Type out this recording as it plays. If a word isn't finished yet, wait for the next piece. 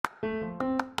Welcome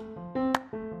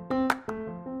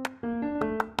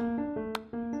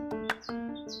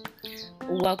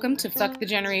to Fuck the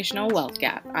Generational Wealth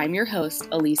Gap. I'm your host,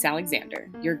 Elise Alexander,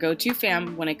 your go-to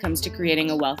fam when it comes to creating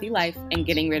a wealthy life and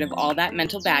getting rid of all that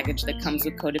mental baggage that comes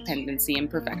with codependency and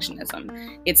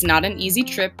perfectionism. It's not an easy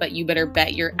trip, but you better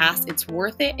bet your ass it's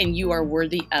worth it and you are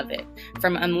worthy of it.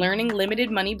 From unlearning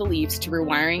limited money beliefs to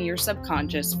rewiring your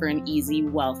subconscious for an easy,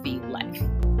 wealthy life.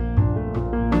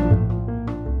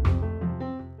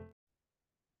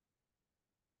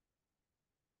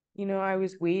 I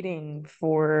was waiting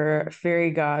for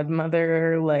fairy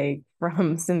godmother, like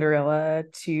from Cinderella,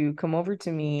 to come over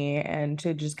to me and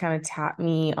to just kind of tap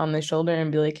me on the shoulder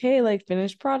and be like, hey, like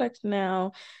finished product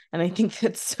now. And I think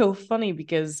that's so funny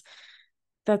because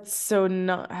that's so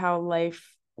not how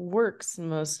life works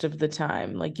most of the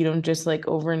time. Like you don't just like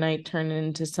overnight turn it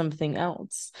into something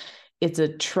else. It's a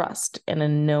trust and a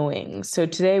knowing. So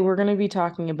today we're going to be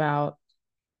talking about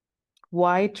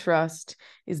why trust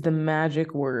is the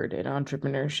magic word in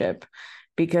entrepreneurship,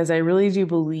 because I really do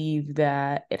believe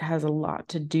that it has a lot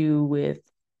to do with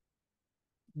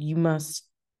you must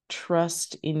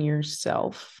trust in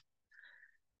yourself,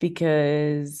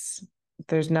 because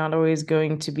there's not always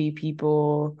going to be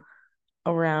people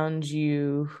around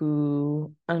you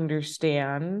who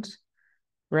understand,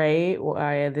 right,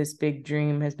 why this big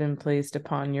dream has been placed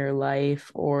upon your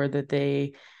life, or that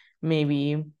they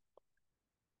maybe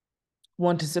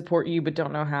want to support you but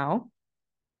don't know how.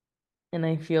 And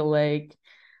I feel like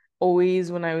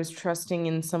always when I was trusting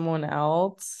in someone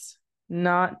else,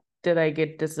 not did I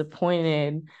get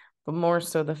disappointed, but more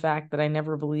so the fact that I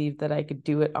never believed that I could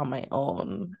do it on my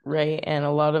own, right? And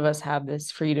a lot of us have this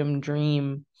freedom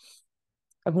dream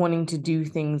of wanting to do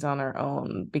things on our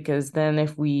own, because then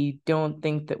if we don't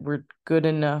think that we're good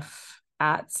enough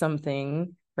at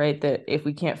something, right, that if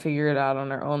we can't figure it out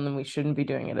on our own, then we shouldn't be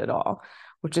doing it at all,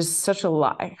 which is such a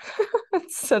lie.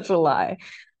 It's such a lie.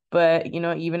 But,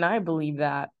 even I believe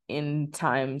that in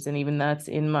times, and even that's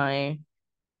in my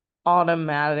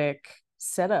automatic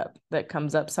setup that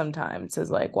comes up sometimes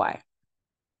is like, why?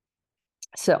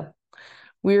 So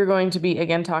we are going to be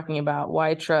again talking about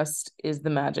why trust is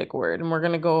the magic word. And we're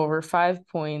going to go over 5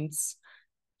 points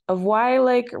of why,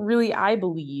 like, really, I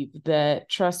believe that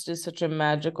trust is such a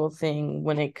magical thing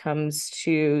when it comes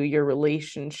to your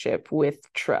relationship with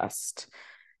trust,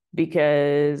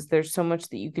 because there's so much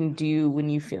that you can do when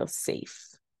you feel safe.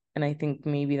 And I think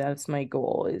maybe that's my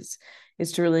goal is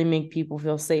to really make people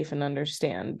feel safe and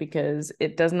understand, because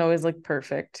it doesn't always look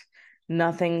perfect.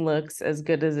 Nothing looks as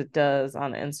good as it does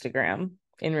on Instagram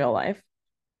in real life.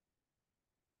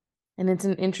 And it's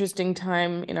an interesting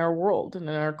time in our world and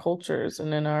in our cultures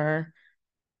and in our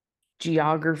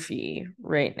geography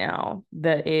right now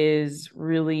that is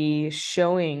really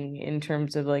showing, in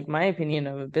terms of, like, my opinion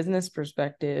of a business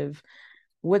perspective,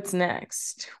 what's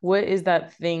next? What is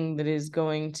that thing that is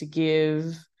going to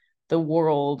give the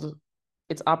world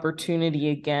its opportunity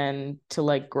again to,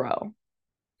 like, grow?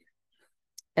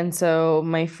 And so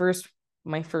my first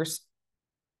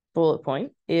bullet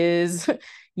point is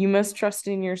you must trust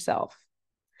in yourself.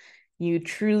 You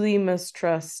truly must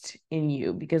trust in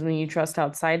you, because when you trust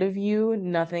outside of you,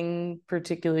 nothing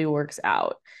particularly works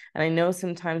out. And I know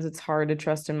sometimes it's hard to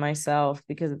trust in myself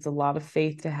because it's a lot of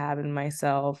faith to have in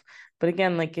myself. But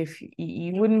again, like, if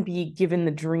you wouldn't be given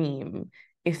the dream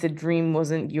if the dream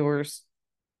wasn't yours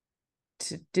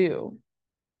to do.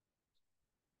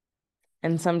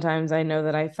 And sometimes I know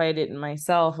that I fight it in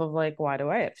myself of like, why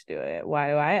do I have to do it? Why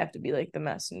do I have to be like the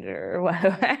messenger? Why do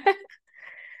I?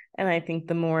 And I think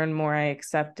the more and more I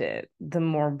accept it, the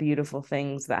more beautiful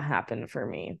things that happen for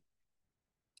me.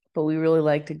 But we really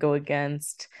like to go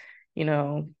against, you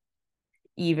know,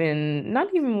 even not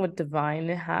even what divine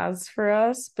has for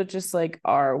us, but just like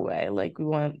our way. Like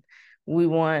we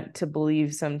want to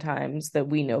believe sometimes that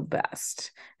we know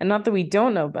best. And not that we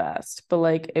don't know best, but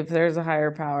like if there's a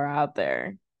higher power out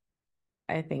there,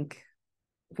 I think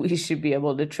we should be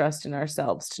able to trust in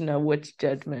ourselves to know which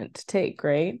judgment to take,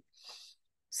 right?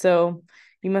 So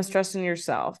you must trust in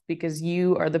yourself, because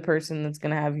you are the person that's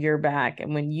going to have your back.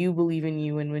 And when you believe in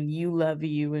you, and when you love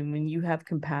you, and when you have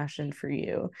compassion for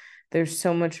you, there's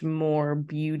so much more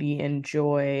beauty and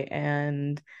joy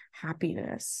and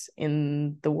happiness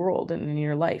in the world and in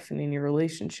your life and in your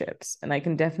relationships. And I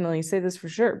can definitely say this for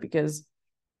sure, because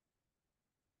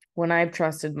when I've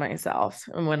trusted myself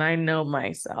and when I know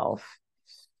myself,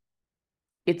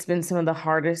 it's been some of the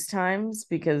hardest times,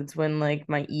 because it's when, like,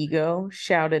 my ego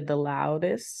shouted the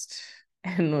loudest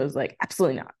and was like,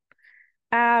 absolutely not.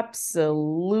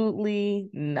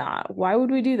 Absolutely not. Why would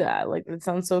we do that? Like, that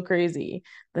sounds so crazy.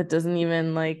 That doesn't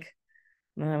even, like,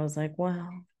 and I was like, wow.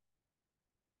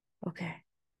 Okay.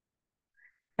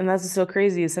 And that's what's so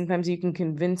crazy is sometimes you can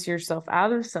convince yourself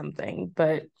out of something,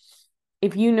 but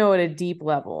if you know at a deep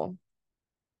level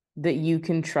that you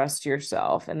can trust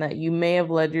yourself and that you may have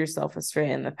led yourself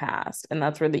astray in the past, and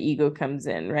that's where the ego comes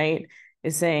in, right?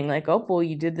 Is saying like, oh, well,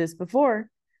 you did this before,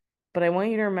 but I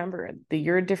want you to remember that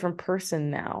you're a different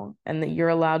person now and that you're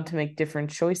allowed to make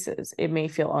different choices. It may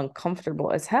feel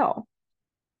uncomfortable as hell,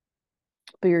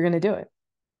 but you're going to do it.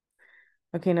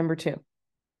 Okay, number 2.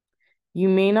 You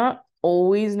may not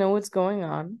always know what's going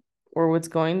on or what's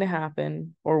going to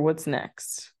happen or what's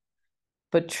next,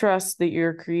 but trust that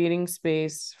you're creating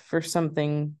space for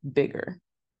something bigger.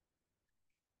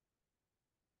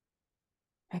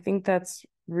 I think that's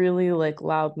really like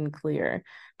loud and clear.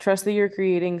 Trust that you're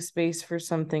creating space for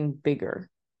something bigger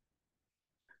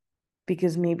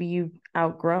because maybe you've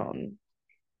outgrown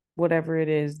whatever it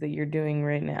is that you're doing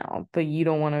right now, but you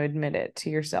don't want to admit it to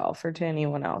yourself or to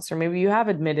anyone else. Or maybe you have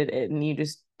admitted it and you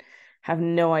just have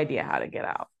no idea how to get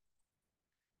out.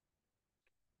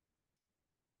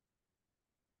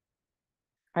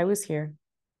 I was here.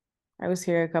 I was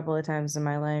here a couple of times in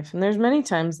my life, and there's many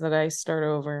times that I start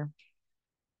over,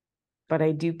 but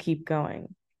I do keep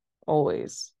going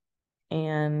always.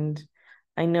 And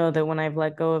I know that when I've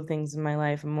let go of things in my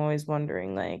life, I'm always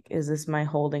wondering, like, is this my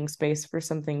holding space for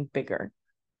something bigger?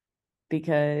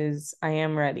 Because I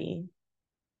am ready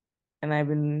and I've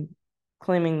been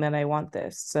claiming that I want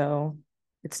this. So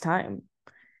it's time.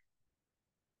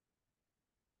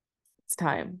 It's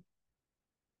time.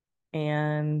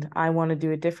 And I want to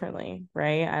do it differently,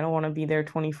 right? I don't want to be there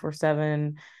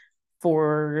 24/7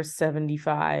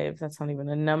 475. That's not even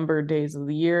a number days of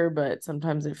the year, but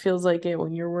sometimes it feels like it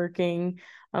when you're working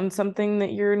on something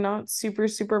that you're not super,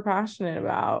 super passionate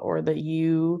about or that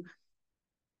you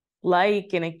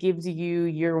like and it gives you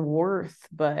your worth,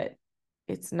 but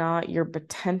it's not your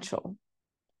potential.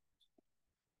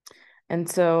 And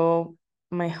so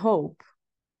my hope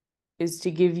is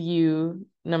to give you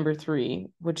number 3,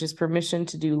 which is permission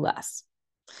to do less.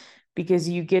 Because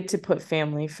you get to put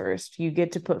family first. You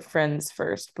get to put friends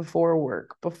first before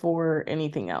work, before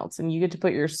anything else. And you get to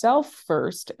put yourself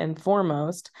first and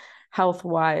foremost,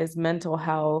 health-wise, mental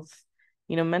health.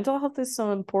 You know, mental health is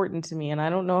so important to me. And I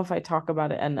don't know if I talk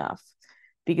about it enough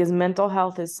because mental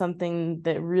health is something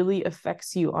that really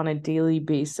affects you on a daily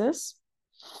basis.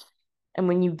 And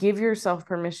when you give yourself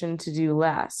permission to do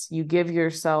less, you give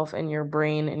yourself and your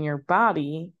brain and your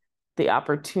body the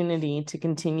opportunity to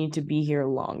continue to be here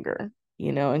longer,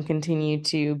 you know, and continue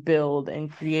to build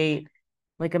and create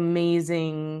like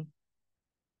amazing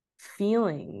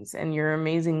feelings and your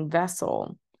amazing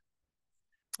vessel.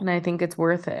 And I think it's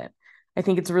worth it. I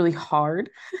think it's really hard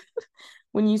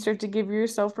when you start to give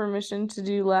yourself permission to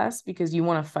do less because you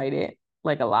want to fight it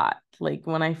like a lot. Like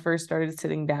when I first started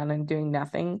sitting down and doing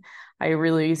nothing, I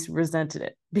really resented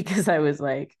it because I was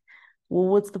like, well,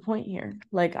 what's the point here?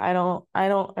 Like I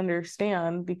don't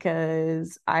understand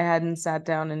because I hadn't sat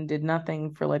down and did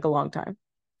nothing for like a long time.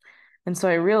 And so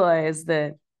I realized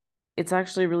that it's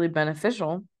actually really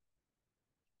beneficial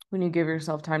when you give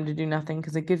yourself time to do nothing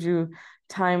because it gives you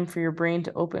time for your brain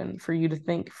to open, for you to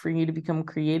think, for you to become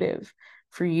creative,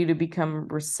 for you to become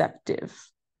receptive.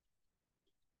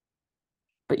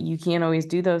 But you can't always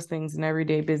do those things in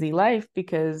everyday busy life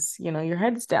because, you know, your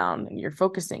head's down and you're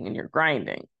focusing and you're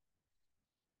grinding.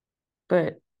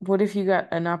 But what if you got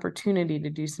an opportunity to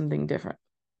do something different?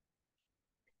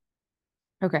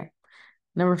 Okay.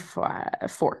 Number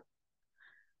 4.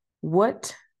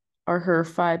 What are her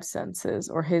 5 senses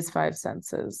or his 5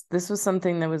 senses? This was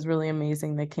something that was really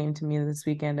amazing that came to me this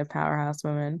weekend at Powerhouse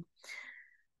Women,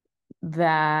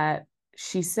 that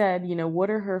she said, you know, what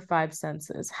are her 5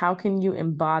 senses? How can you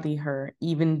embody her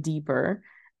even deeper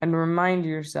and remind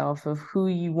yourself of who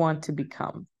you want to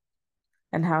become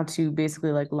and how to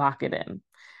basically like lock it in?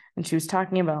 And she was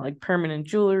talking about like permanent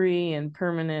jewelry and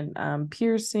permanent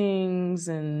piercings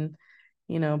and,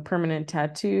 you know, permanent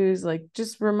tattoos, like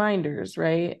just reminders,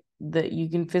 right? That you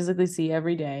can physically see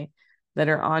every day that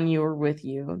are on you or with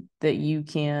you that you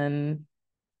can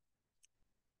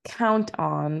count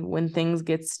on when things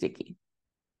get sticky.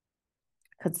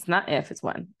 Because it's not if, it's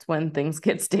when things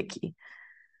get sticky.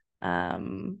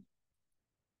 And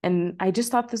I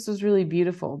just thought this was really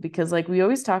beautiful because like we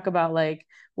always talk about like,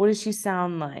 what does she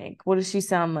sound like? What does she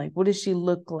sound like? What does she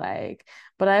look like?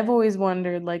 But I've always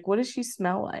wondered like, what does she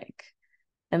smell like?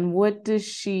 And what does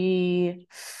she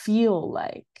feel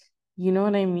like? You know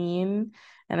what I mean?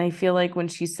 And I feel like when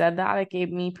she said that, it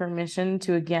gave me permission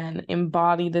to again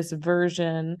embody this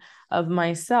version of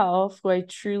myself who I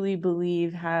truly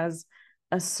believe has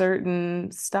a certain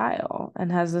style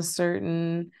and has a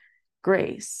certain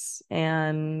grace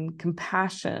and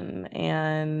compassion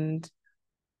and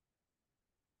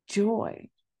joy,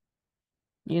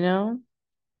 you know?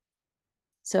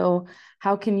 So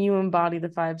how can you embody the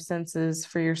five senses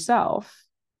for yourself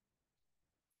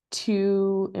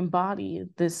to embody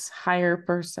this higher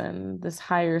person, this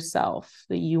higher self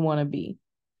that you want to be?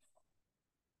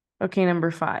 Okay,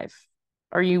 number 5.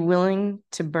 Are you willing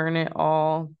to burn it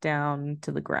all down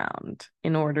to the ground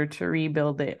in order to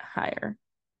rebuild it higher?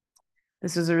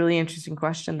 This is a really interesting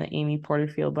question that Amy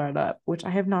Porterfield brought up, which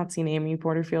I have not seen Amy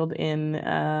Porterfield in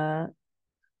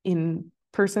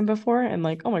person before. And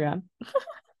like, oh my God.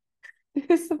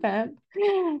 This event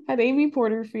had Amy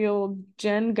Porterfield,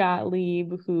 Jen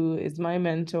Gottlieb, who is my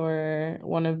mentor,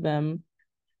 one of them,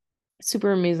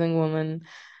 super amazing woman,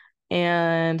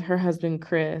 and her husband,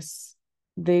 Chris.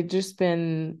 They've just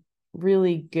been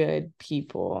really good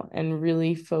people and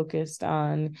really focused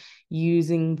on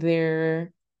using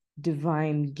their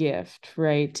divine gift,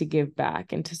 right, to give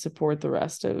back and to support the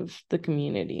rest of the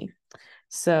community.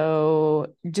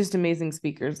 So just amazing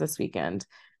speakers this weekend.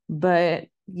 But,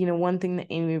 one thing that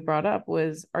Amy brought up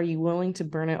was, are you willing to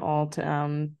burn it all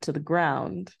down to the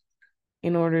ground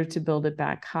in order to build it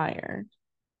back higher?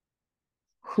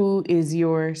 Who is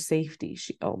your safety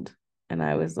shield? And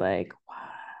I was like, wow.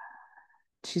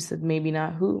 She said, maybe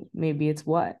not who, maybe it's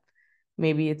what,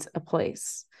 maybe it's a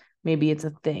place, maybe it's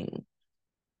a thing.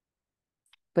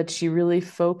 But she really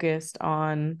focused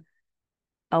on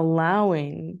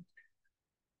allowing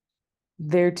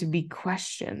there to be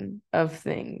question of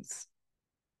things,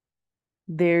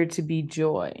 there to be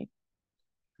joy,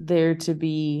 there to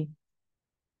be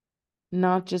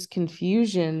not just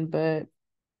confusion, but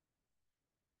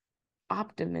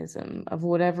optimism of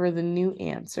whatever the new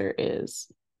answer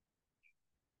is.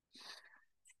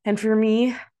 And for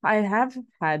me, I have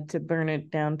had to burn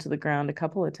it down to the ground a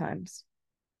couple of times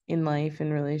in life,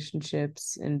 in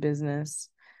relationships, in business.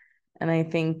 And I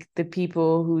think the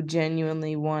people who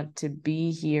genuinely want to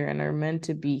be here and are meant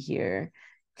to be here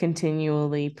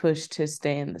continually push to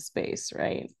stay in the space,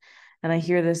 right? And I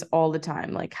hear this all the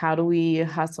time, like, how do we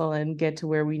hustle and get to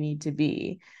where we need to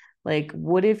be? Like,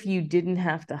 what if you didn't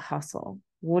have to hustle?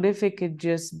 What if it could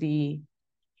just be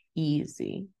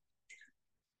easy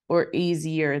or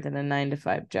easier than a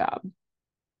 9-to-5 job?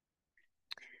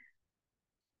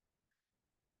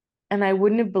 And I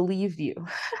wouldn't have believed you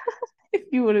if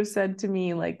you would have said to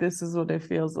me, like, this is what it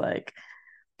feels like.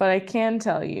 But I can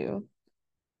tell you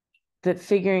that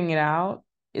figuring it out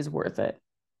is worth it.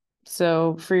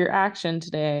 So for your action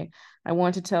today, I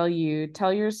want to tell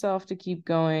yourself to keep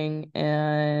going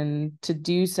and to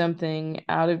do something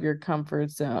out of your comfort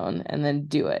zone, and then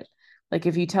do it. Like,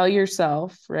 if you tell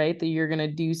yourself, right, that you're going to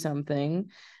do something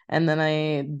and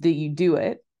then that you do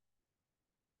it,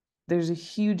 there's a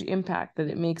huge impact that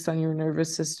it makes on your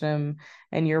nervous system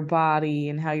and your body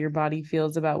and how your body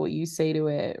feels about what you say to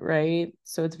it, right?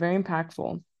 So it's very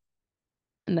impactful.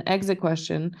 And the exit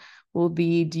question will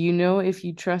be, do you know if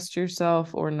you trust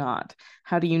yourself or not?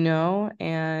 How do you know?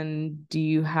 And do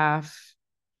you have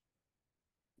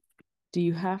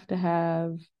to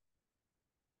have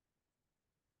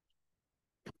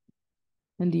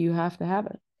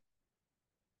it?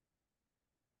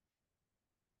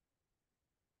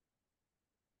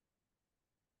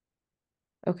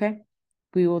 Okay.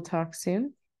 We will talk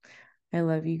soon. I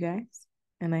love you guys.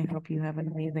 And I hope you have an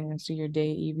amazing rest of your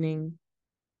day, evening,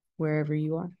 wherever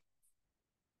you are.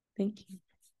 Thank you.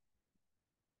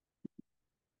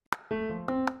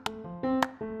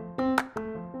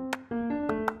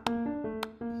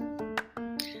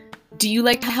 Do you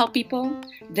like to help people?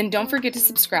 Then don't forget to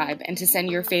subscribe and to send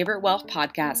your favorite wealth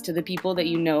podcast to the people that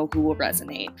you know who will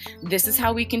resonate. This is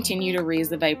how we continue to raise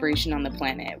the vibration on the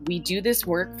planet. We do this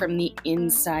work from the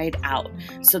inside out.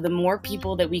 So the more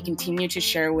people that we continue to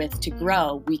share with to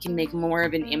grow, we can make more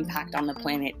of an impact on the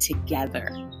planet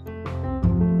together.